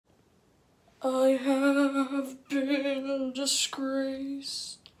I have been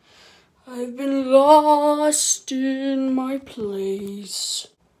disgraced. I've been lost in my place.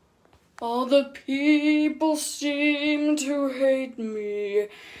 All the people seem to hate me,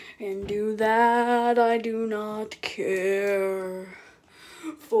 and do that I do not care.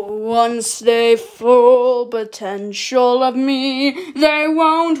 For once they full potential of me, they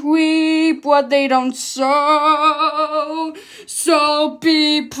won't reap what they don't sow. So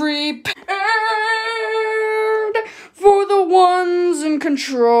be prepared for the ones in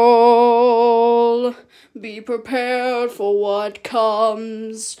control. Be prepared for what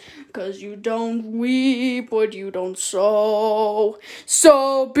comes, 'cause you don't reap what you don't sow.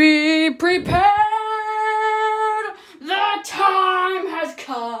 So be prepared, the time has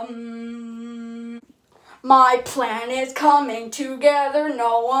come. My plan is coming together,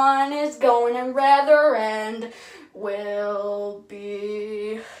 no one is going and rather and will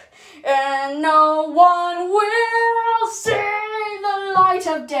be. And no one will see the light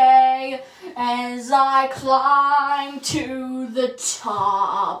of day as I climb to the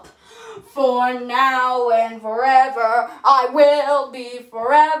top. For now and forever, I will be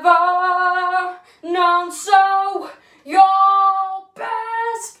forever known. So you'll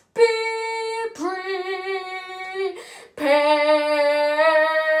best be prepared.